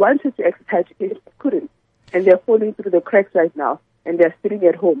people that wanted to access higher education but couldn't. And they're falling through the cracks right now, and they're sitting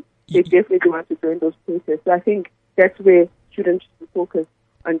at home. They definitely want to join those protests. So I think that's where students should focus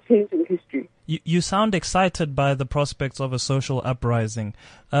on changing history. You sound excited by the prospects of a social uprising.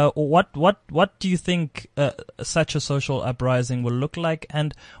 What do you think such a social uprising will look like?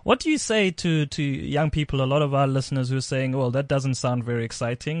 And what do you say to young people, a lot of our listeners who are saying, well, that doesn't sound very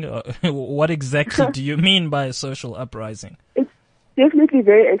exciting. What exactly do you mean by a social uprising? It's definitely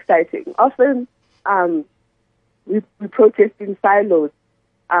very exciting. Often we protest in silos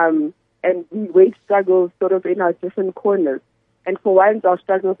and we wage struggles sort of in our different corners. And for once, our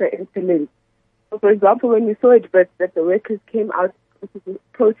struggles are interlinked. So, for example, when we saw it, that the workers came out to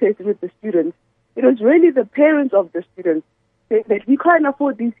protest with the students, it was really the parents of the students saying that we can't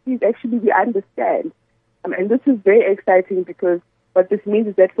afford these fees. Actually, we understand. And this is very exciting because what this means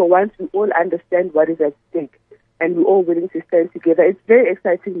is that for once, we all understand what is at stake and we're all willing to stand together. It's a very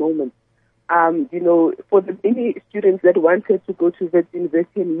exciting moment. For the many students that wanted to go to Wits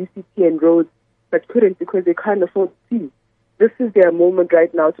University and UCT and Rhodes but couldn't because they can't afford fees, this is their moment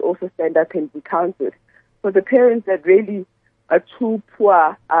right now to also stand up and be counted. For the parents that really are too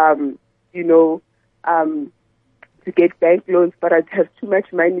poor, to get bank loans, but have too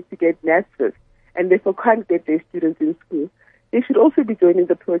much money to get NSFAS, and therefore can't get their students in school, they should also be joining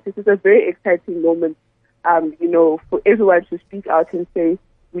the protest. It's a very exciting moment, for everyone to speak out and say,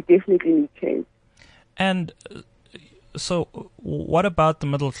 we definitely need change. And so what about the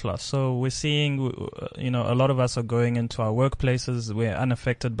middle class? So we're seeing, a lot of us are going into our workplaces. We're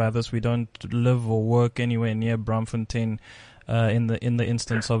unaffected by this. We don't live or work anywhere near Braamfontein, in the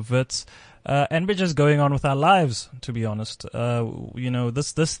instance of Wits. And we're just going on with our lives, to be honest.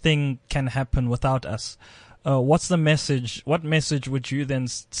 This thing can happen without us. What's the message? What message would you then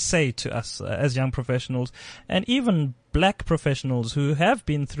say to us as young professionals and even black professionals who have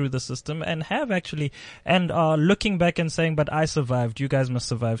been through the system and and are looking back and saying, but I survived, you guys must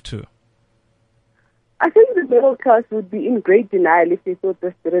survive too? I think the middle class would be in great denial if they thought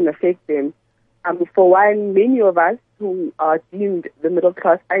this didn't affect them. For one, many of us who are deemed the middle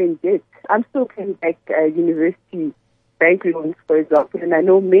class are in debt. I'm still paying back university bank loans, for example, and I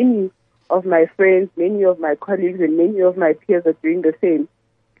know many of my friends, many of my colleagues, and many of my peers are doing the same.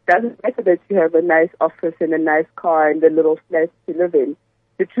 It doesn't matter that you have a nice office and a nice car and a little flat to live in.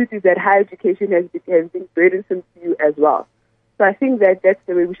 The truth is that higher education has been burdensome to you as well. So I think that that's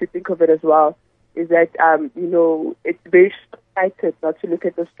the way we should think of it as well, is that, it's very short-sighted not to look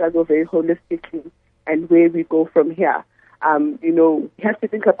at the struggle very holistically and where we go from here. We have to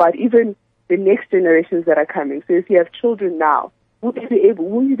think about even the next generations that are coming. So if you have children now,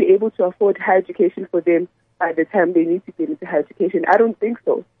 will you be able to afford higher education for them by the time they need to get into higher education? I don't think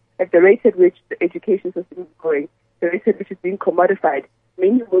so. At the rate at which the education system is going, the rate at which it's being commodified,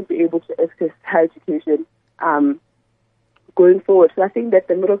 many won't be able to access higher education going forward. So I think that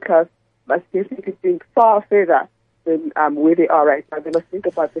the middle class must definitely think far further than where they are right now. They must think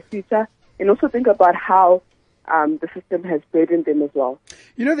about the future and also think about how the system has burdened them as well.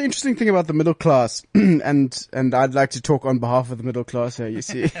 You know, the interesting thing about the middle class, and I'd like to talk on behalf of the middle class here, you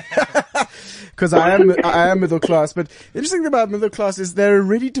see, because I am middle class, but the interesting thing about middle class is they're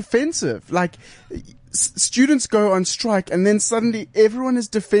really defensive. Like, students go on strike and then suddenly everyone is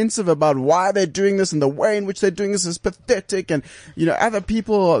defensive about why they're doing this and the way in which they're doing this is pathetic, and, you know, other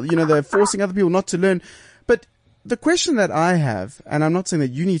people, you know, they're forcing other people not to learn. But the question that I have, and I'm not saying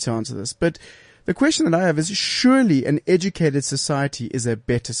that you need to answer this, but the question that I have is, surely an educated society is a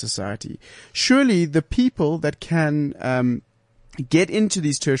better society. Surely the people that can get into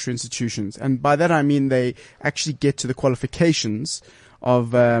these tertiary institutions, and by that I mean they actually get to the qualifications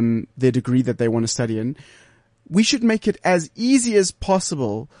of their degree that they want to study in, we should make it as easy as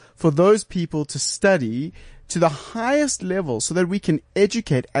possible for those people to study to the highest level so that we can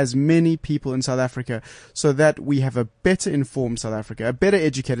educate as many people in South Africa, so that we have a better informed South Africa, a better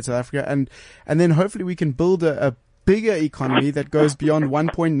educated South Africa, and then hopefully we can build a bigger economy that goes beyond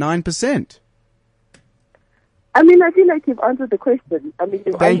 1.9%. I mean, I feel like you've answered the question. I mean,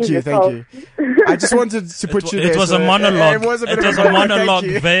 Thank you. I just wanted to put you there. It was a monologue. It was a monologue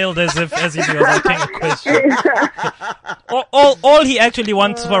veiled as if he was asking a question. all he actually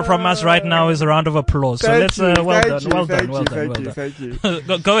wants from us right now is a round of applause. So let's, well done. Thank you.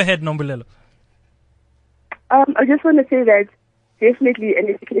 Go ahead, Nombulelo. I just want to say that definitely an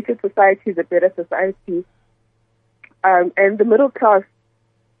educated society is a better society. And the middle class,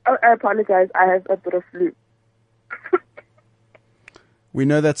 I apologize, I have a bit of flu. We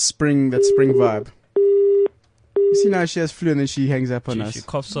know that spring vibe. You see, now she has flu and then she hangs up on us. She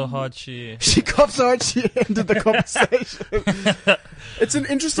coughs so hard she ended the conversation. It's an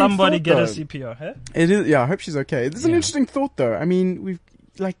interesting Somebody thought, get though. a CPR, huh? It is, yeah, I hope she's okay. It's an interesting thought, though. I mean, we've,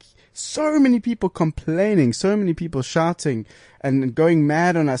 like, so many people complaining, so many people shouting and going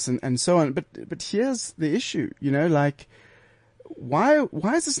mad on us and so on. But here's the issue, you know, like, why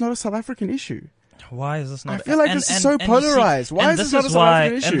is this not a South African issue? Why is this not? I feel like this is so polarized. Why is this not a South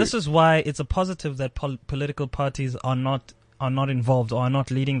African issue? And this is why it's a positive that political parties are not involved or are not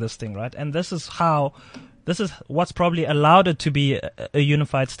leading this thing, right? And this is what's probably allowed it to be a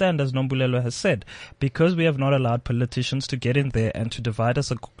unified stand, as Nombulelo has said, because we have not allowed politicians to get in there and to divide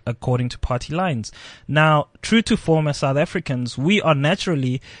us according to party lines. Now, true to form as South Africans, we are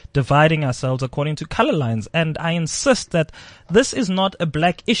naturally dividing ourselves according to color lines. And I insist that this is not a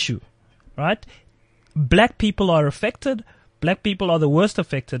black issue, right? Black people are affected. Black people are the worst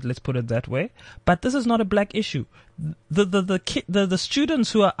affected, let's put it that way. But this is not a black issue. The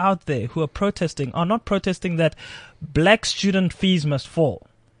students who are out there who are protesting are not protesting that black student fees must fall.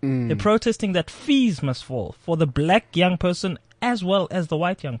 They're protesting that fees must fall for the black young person as well as the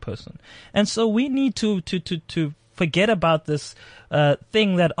white young person. And so we need to forget about this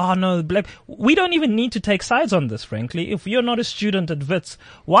thing that, oh no, black. We don't even need to take sides on this, frankly. If you're not a student at Wits,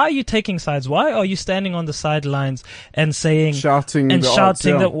 why are you taking sides? Why are you standing on the sidelines and shouting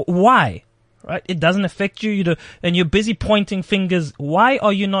that? Why? Right? It doesn't affect you, and you're busy pointing fingers. Why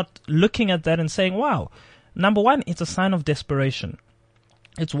are you not looking at that and saying, wow, number one, it's a sign of desperation.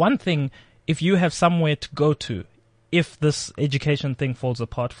 It's one thing if you have somewhere to go to, if this education thing falls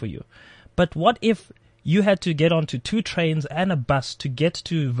apart for you. But what if you had to get onto 2 trains and a bus to get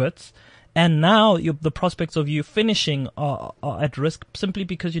to Wits, and now the prospects of you finishing are at risk simply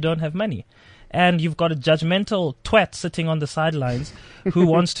because you don't have money? And you've got a judgmental twat sitting on the sidelines who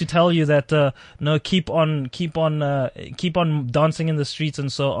wants to tell you that, no, keep on dancing in the streets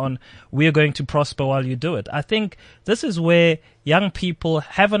and so on. We're going to prosper while you do it. I think this is where young people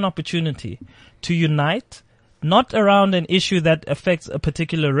have an opportunity to unite, not around an issue that affects a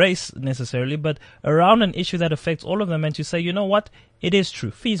particular race necessarily, but around an issue that affects all of them, and to say, you know what, it is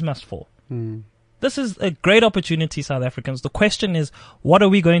true, fees must fall. This is a great opportunity, South Africans. The question is, what are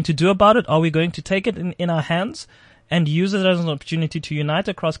we going to do about it? Are we going to take it in our hands and use it as an opportunity to unite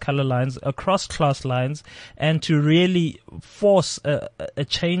across color lines, across class lines, and to really force a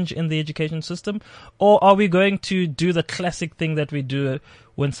change in the education system? Or are we going to do the classic thing that we do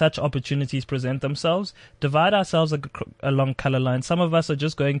when such opportunities present themselves, divide ourselves along color lines? Some of us are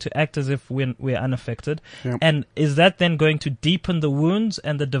just going to act as if we're unaffected. Yep. And is that then going to deepen the wounds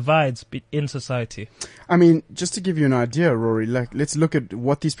and the divides in society? I mean, just to give you an idea, Rory, let's look at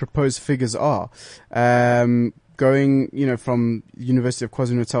what these proposed figures are. Going, from University of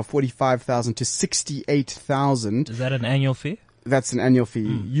KwaZulu-Natal, 45,000 to 68,000. Is that an annual fee? That's an annual fee.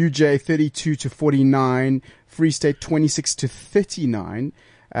 UJ 32 to 49, Free State 26 to 39,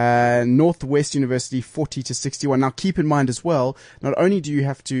 Northwest University 40 to 61. Now keep in mind as well, not only do you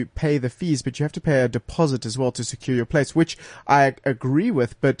have to pay the fees, but you have to pay a deposit as well to secure your place, which I agree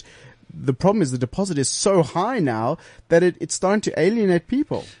with, but the problem is the deposit is so high now that it's starting to alienate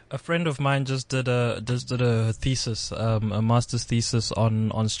people. A friend of mine just did a thesis, a master's thesis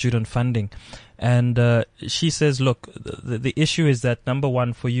on student funding. And she says, look, the issue is that, number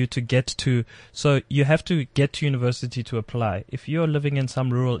one, for you to get to, so you have to get to university to apply. If you're living in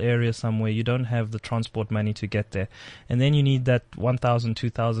some rural area somewhere, you don't have the transport money to get there. And then you need that 1,000,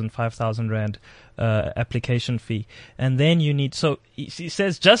 2,000, 5,000 rand application fee. And then you need, so he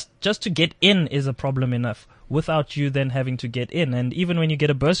says just to get in is a problem enough, without you then having to get in. And even when you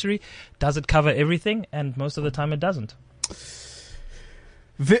get a bursary, does it cover everything? And most of the time it doesn't.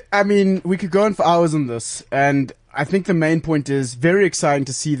 I mean, we could go on for hours on this, and I think the main point is very exciting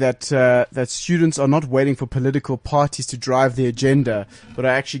to see that that students are not waiting for political parties to drive their agenda, but are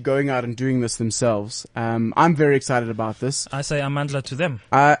actually going out and doing this themselves. I'm very excited about this. I say amandla to them.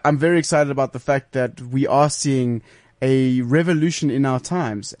 I'm very excited about the fact that we are seeing a revolution in our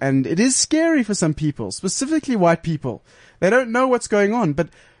times, and it is scary for some people, specifically white people. They don't know what's going on, but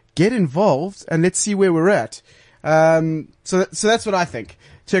get involved and let's see where we're at. So that's what I think.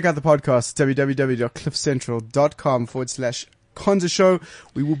 Check out the podcast, www.cliffcentral.com/Konza Show.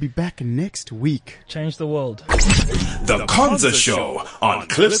 We will be back next week. Change the world. The Konza Show on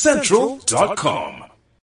cliffcentral.com.